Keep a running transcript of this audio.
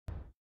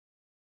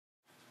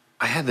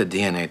I had the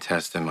DNA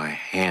test in my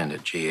hand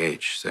at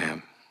GH,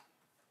 Sam.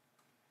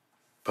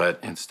 But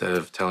instead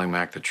of telling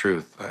Mac the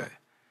truth,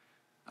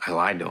 I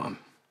lied to him.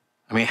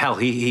 I mean, hell,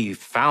 he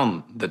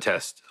found the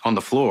test on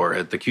the floor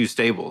at the Q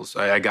stables.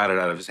 I got it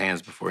out of his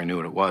hands before he knew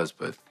what it was,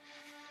 but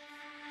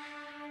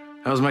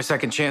that was my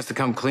second chance to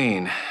come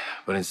clean.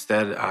 But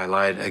instead, I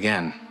lied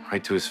again,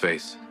 right to his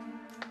face.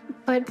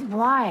 But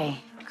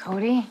why,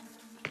 Cody?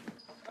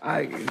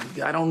 I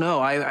don't know.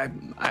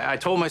 I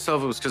told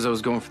myself it was because I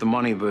was going for the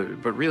money,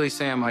 but really,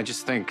 Sam, I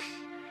think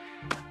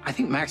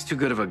Mac's too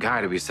good of a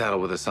guy to be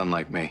saddled with a son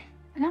like me.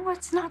 No,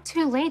 it's not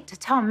too late to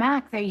tell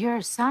Mac that you're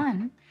a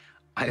son.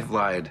 I've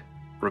lied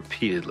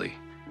repeatedly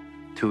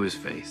to his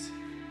face.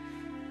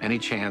 Any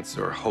chance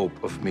or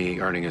hope of me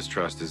earning his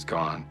trust is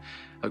gone.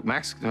 Look,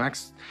 Mac's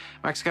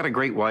got a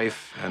great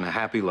wife and a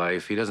happy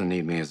life. He doesn't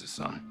need me as a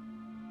son.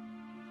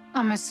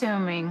 I'm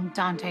assuming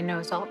Dante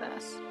knows all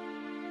this.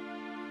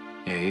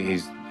 Yeah,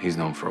 he's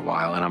known for a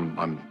while,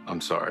 and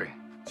I'm sorry,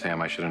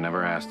 Sam. I should have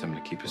never asked him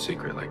to keep a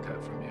secret like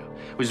that from you.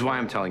 Which is why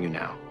I'm telling you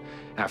now.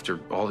 After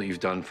all that you've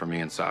done for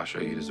me and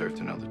Sasha, you deserve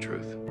to know the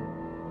truth.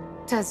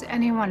 Does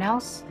anyone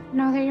else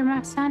know that you're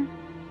Mac's son?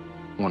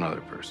 One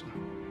other person.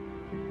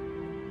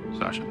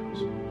 Sasha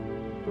knows.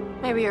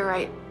 Maybe you're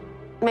right.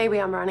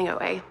 Maybe I'm running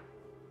away.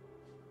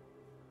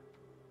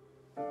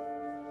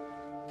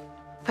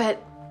 But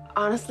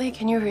honestly,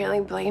 can you really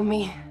blame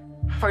me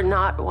for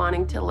not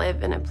wanting to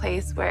live in a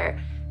place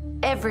where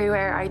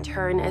everywhere I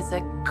turn is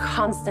a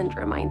constant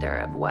reminder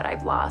of what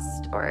I've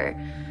lost or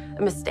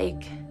a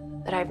mistake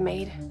that I've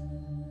made?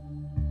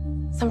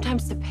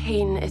 Sometimes the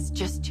pain is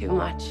just too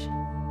much.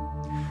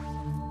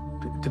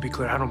 To be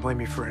clear, I don't blame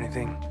you for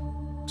anything.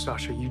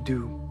 Sasha, you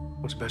do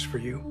what's best for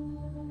you.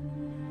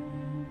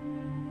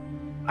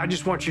 I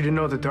just want you to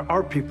know that there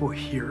are people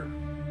here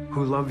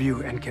who love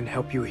you and can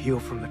help you heal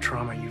from the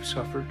trauma you've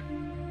suffered.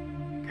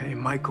 Okay,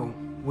 Michael,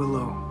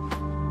 Willow,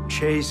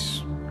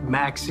 Chase,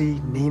 Maxie,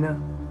 Nina.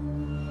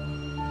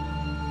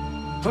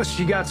 Plus,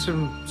 you got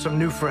some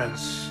new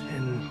friends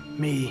in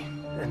me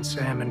and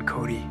Sam and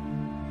Cody.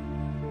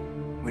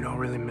 We don't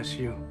really miss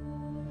you.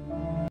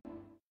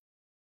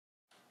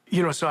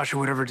 You know, Sasha,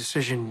 whatever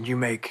decision you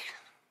make,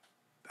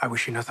 I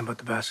wish you nothing but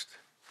the best.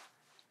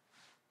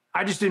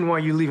 I just didn't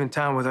want you leaving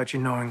town without you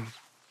knowing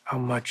how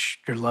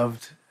much you're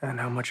loved and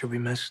how much you'll be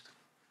missed.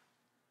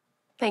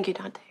 Thank you,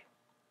 Dante.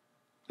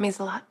 It means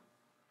a lot.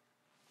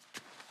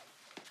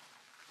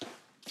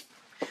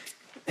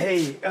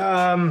 Hey,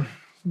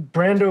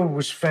 Brando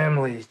was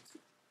family,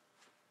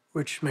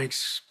 which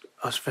makes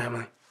us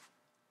family.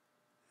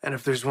 And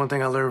if there's one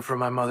thing I learned from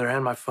my mother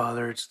and my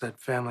father, it's that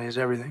family is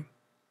everything.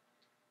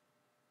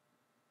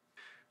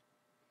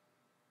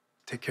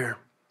 Take care.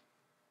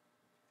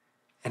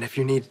 And if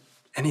you need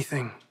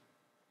anything,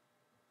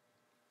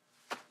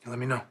 let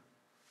me know.